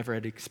way I never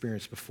had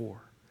experienced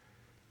before.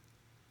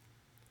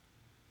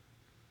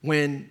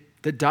 When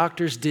the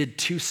doctors did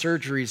 2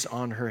 surgeries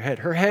on her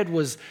head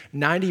was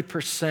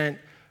 90%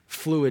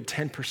 fluid,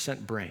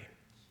 10% brain.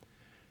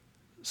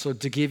 So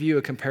to give you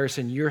a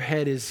comparison, your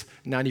head is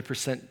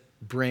 90%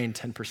 brain,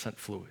 10%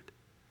 fluid.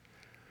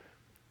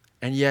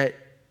 And yet,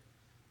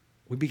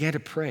 we began to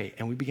pray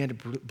and we began to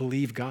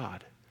believe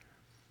God.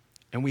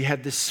 And we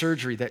had this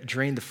surgery that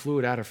drained the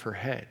fluid out of her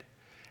head.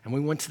 And we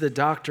went to the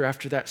doctor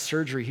after that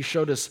surgery. He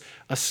showed us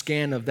a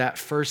scan of that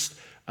first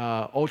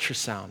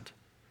ultrasound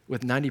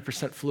with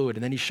 90% fluid.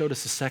 And then he showed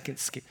us a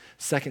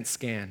second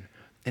scan,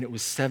 and it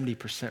was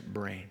 70%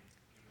 brain.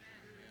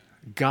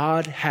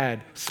 God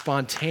had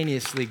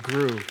spontaneously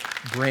grew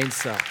brain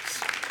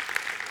cells.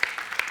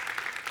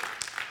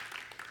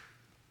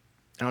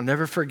 And I'll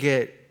never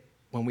forget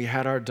when we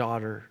had our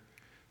daughter,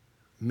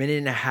 minute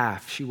and a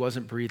half, she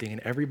wasn't breathing, and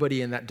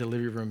everybody in that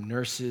delivery room,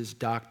 nurses,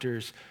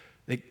 doctors,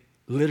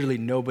 literally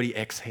nobody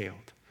exhaled.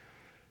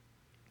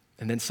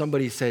 And then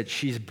somebody said,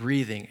 she's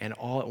breathing, and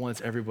all at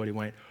once everybody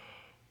went,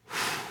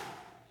 whew.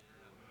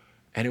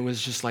 And it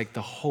was just like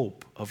the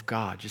hope of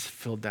God just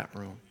filled that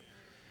room.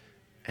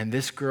 And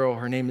this girl,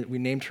 we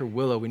named her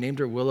Willow. We named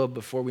her Willow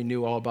before we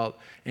knew all about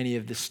any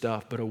of this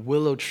stuff, but a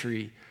willow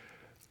tree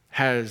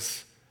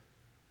has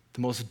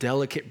the most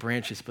delicate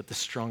branches, but the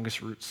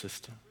strongest root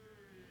system.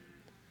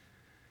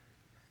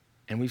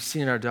 And we've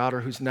seen our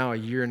daughter, who's now a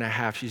year and a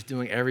half, she's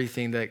doing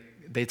everything that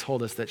they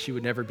told us that she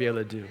would never be able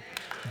to do.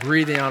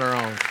 Breathing on her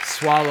own,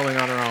 swallowing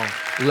on her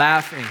own,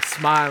 laughing,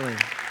 smiling.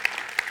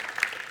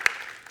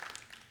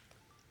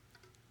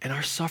 And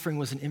our suffering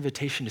was an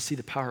invitation to see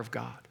the power of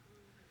God.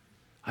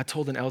 I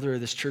told an elder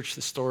of this church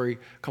this story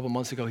a couple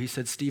months ago. He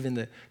said, Stephen,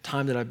 the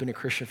time that I've been a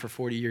Christian for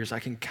 40 years, I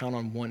can count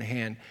on one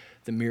hand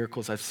the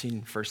miracles I've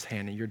seen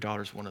firsthand, and your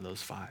daughter's one of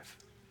those 5.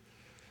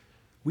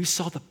 We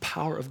saw the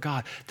power of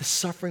God. The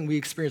suffering we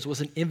experienced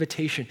was an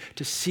invitation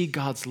to see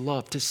God's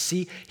love, to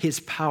see his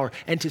power,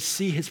 and to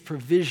see his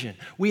provision.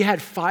 We had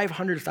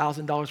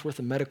 $500,000 worth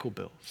of medical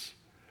bills.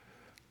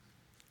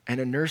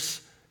 And a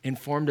nurse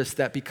informed us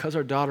that because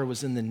our daughter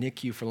was in the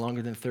NICU for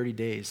longer than 30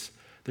 days,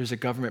 there's a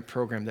government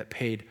program that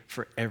paid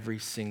for every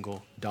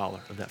single dollar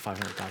of that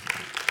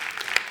 $500,000.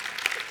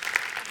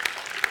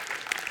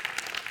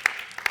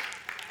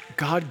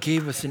 God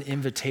gave us an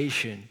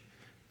invitation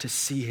to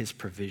see his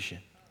provision.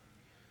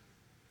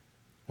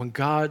 When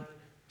God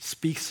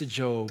speaks to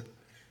Job,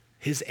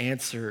 his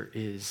answer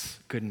is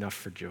good enough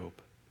for Job.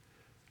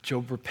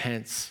 Job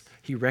repents.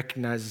 He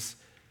recognizes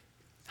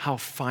how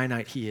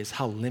finite he is,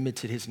 how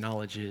limited his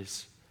knowledge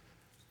is,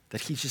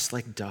 that he's just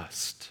like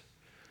dust.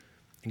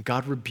 And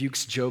God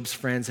rebukes Job's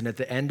friends, and at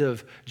the end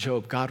of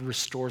Job, God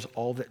restores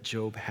all that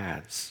Job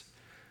has.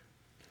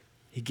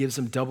 He gives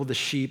him double the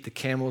sheep, the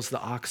camels,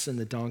 the oxen,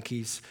 the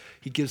donkeys.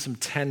 He gives him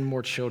 10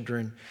 more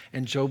children,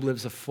 and Job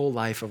lives a full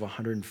life of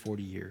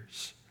 140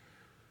 years.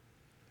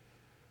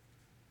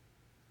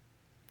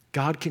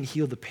 God can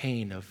heal the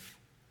pain of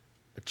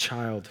a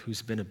child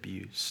who's been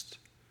abused.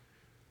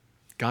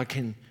 God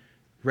can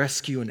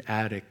rescue an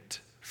addict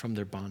from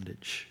their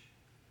bondage.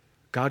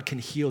 God can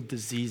heal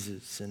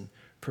diseases and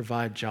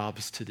provide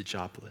jobs to the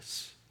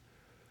jobless.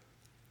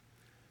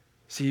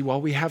 See,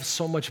 while we have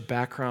so much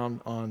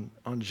background on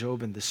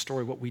Job in this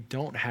story, what we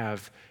don't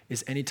have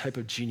is any type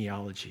of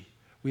genealogy.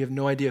 We have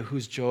no idea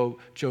who's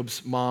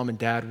Job's mom and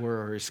dad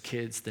were, or his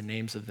kids, the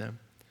names of them.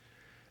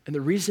 And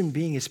the reason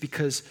being is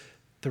because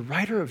the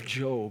writer of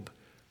Job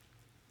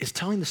is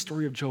telling the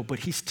story of Job, but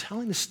he's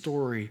telling the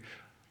story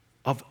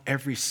of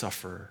every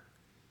sufferer.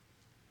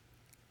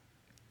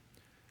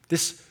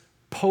 This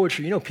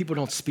poetry, people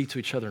don't speak to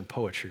each other in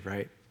poetry,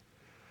 right?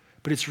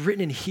 But it's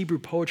written in Hebrew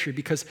poetry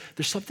because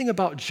there's something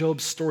about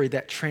Job's story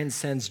that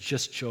transcends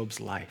just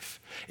Job's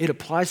life. It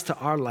applies to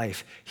our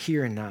life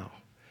here and now.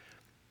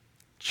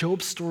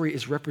 Job's story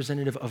is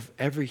representative of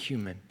every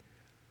human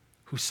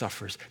who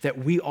suffers, that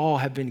we all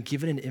have been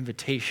given an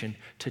invitation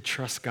to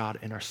trust God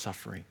in our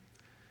suffering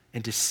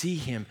and to see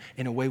him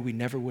in a way we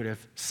never would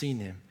have seen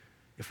him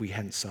if we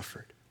hadn't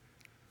suffered.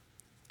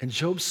 And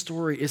Job's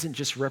story isn't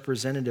just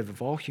representative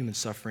of all human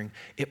suffering,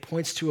 it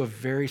points to a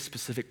very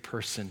specific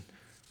person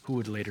who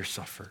would later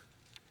suffer,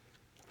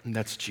 and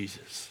that's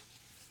Jesus.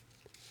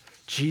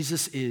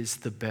 Jesus is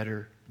the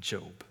better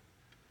Job.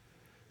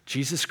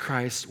 Jesus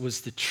Christ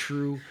was the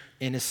true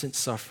innocent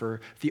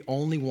sufferer, the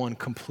only one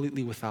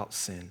completely without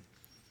sin.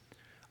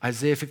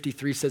 Isaiah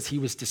 53 says he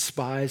was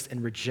despised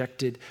and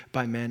rejected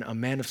by men, a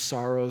man of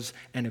sorrows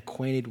and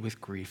acquainted with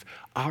grief.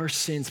 Our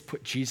sins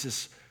put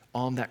Jesus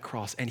on that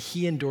cross, and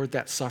he endured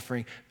that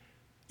suffering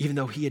even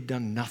though he had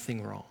done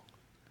nothing wrong.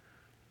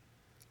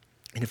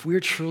 And if we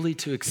are truly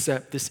to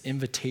accept this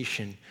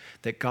invitation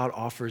that God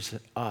offers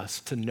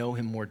us to know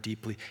him more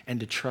deeply and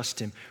to trust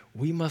him,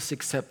 we must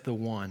accept the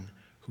one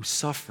who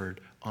suffered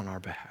on our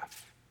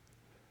behalf.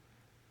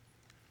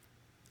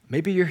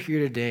 Maybe you're here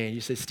today and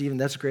you say, Stephen,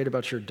 that's great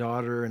about your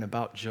daughter and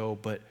about Job,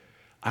 but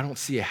I don't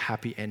see a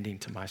happy ending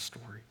to my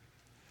story.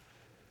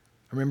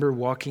 I remember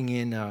walking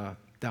in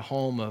the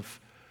home of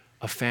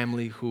a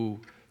family who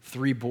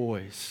 3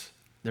 boys,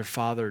 their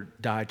father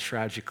died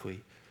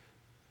tragically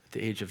at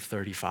the age of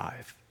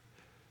 35.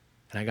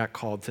 And I got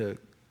called to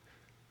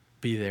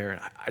be there.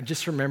 And I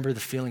just remember the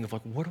feeling of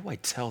like, what do I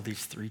tell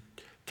these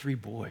three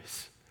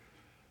boys?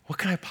 What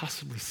can I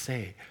possibly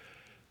say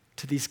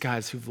to these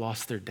guys who've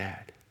lost their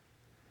dad?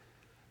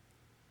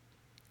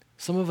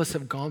 Some of us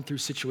have gone through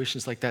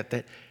situations like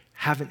that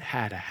haven't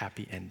had a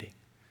happy ending.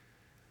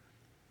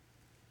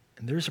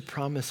 And there's a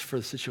promise for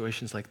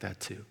situations like that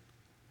too.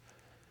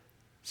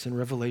 It's in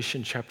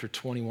Revelation chapter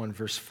 21,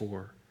 verse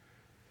 4.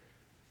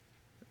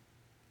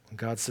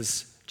 God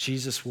says,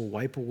 Jesus will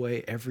wipe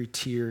away every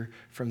tear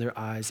from their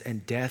eyes,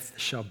 and death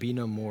shall be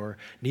no more.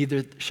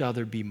 Neither shall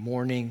there be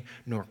mourning,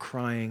 nor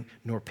crying,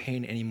 nor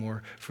pain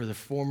anymore, for the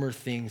former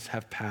things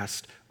have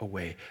passed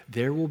away.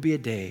 There will be a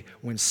day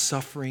when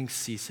suffering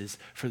ceases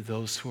for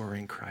those who are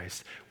in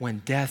Christ,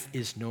 when death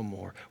is no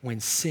more, when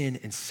sin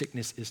and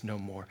sickness is no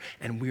more,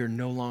 and we are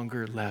no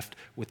longer left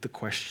with the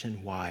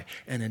question why.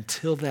 And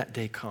until that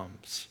day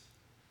comes,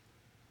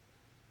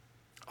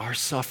 our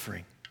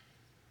suffering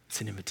is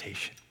an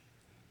invitation.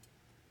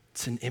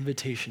 It's an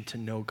invitation to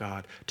know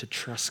God, to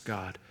trust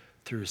God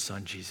through his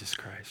son, Jesus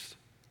Christ.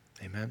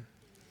 Amen.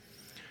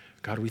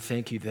 God, we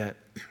thank you that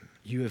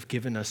you have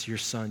given us your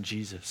son,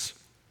 Jesus,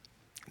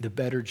 the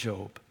better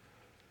Job,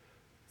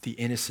 the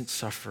innocent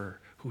sufferer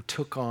who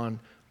took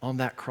on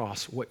that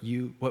cross what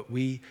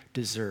we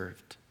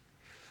deserved.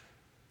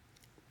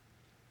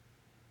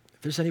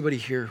 If there's anybody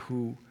here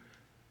who,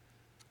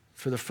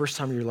 for the first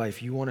time in your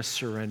life, you want to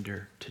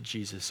surrender to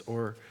Jesus,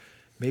 or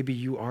maybe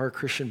you are a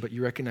Christian, but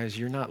you recognize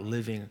you're not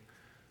living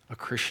a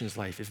Christian's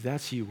life. If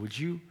that's you, would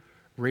you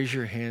raise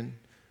your hand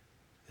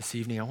this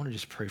evening? I want to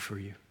just pray for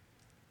you.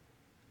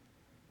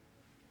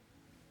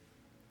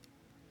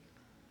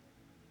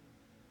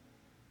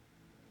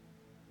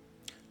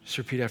 Just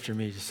repeat after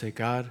me. Just say,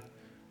 God,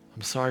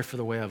 I'm sorry for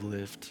the way I've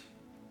lived.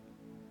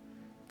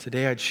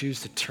 Today I choose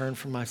to turn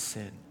from my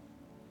sin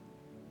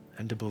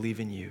and to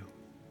believe in you.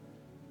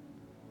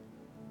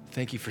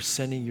 Thank you for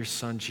sending your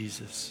son,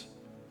 Jesus,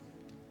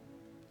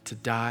 to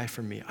die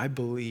for me. I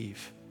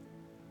believe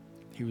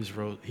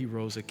he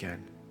rose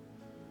again.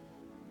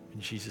 In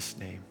Jesus'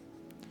 name.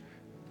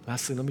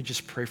 Lastly, let me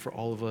just pray for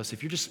all of us.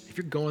 If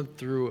you're going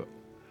through a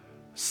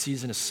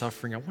season of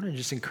suffering, I want to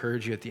just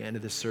encourage you at the end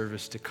of the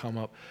service to come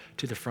up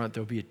to the front.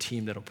 There'll be a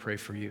team that'll pray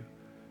for you.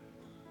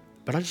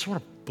 But I just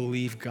want to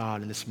believe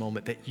God in this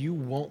moment that you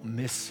won't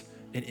miss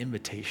an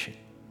invitation.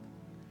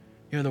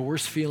 You know, the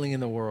worst feeling in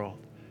the world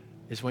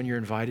is when you're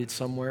invited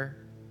somewhere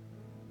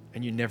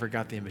and you never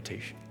got the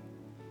invitation.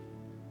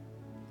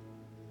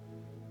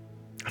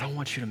 I don't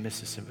want you to miss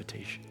this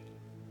invitation.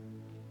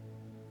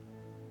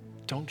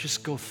 Don't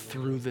just go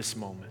through this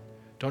moment.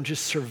 Don't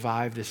just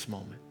survive this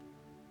moment.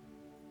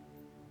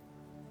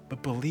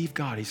 But believe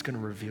God, he's going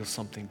to reveal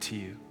something to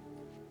you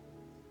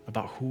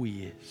about who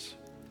he is.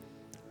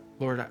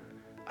 Lord,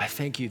 I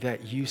thank you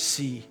that you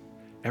see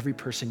every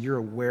person. You're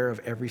aware of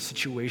every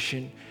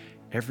situation,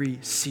 every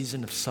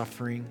season of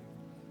suffering.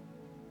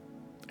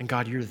 And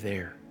God, you're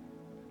there.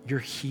 You're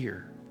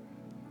here.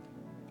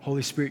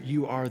 Holy Spirit,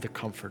 you are the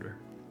comforter.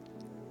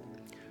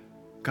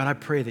 God, I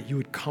pray that you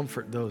would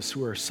comfort those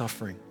who are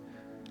suffering,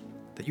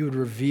 that you would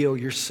reveal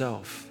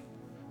yourself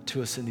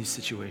to us in these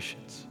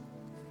situations.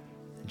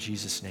 In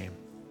Jesus' name.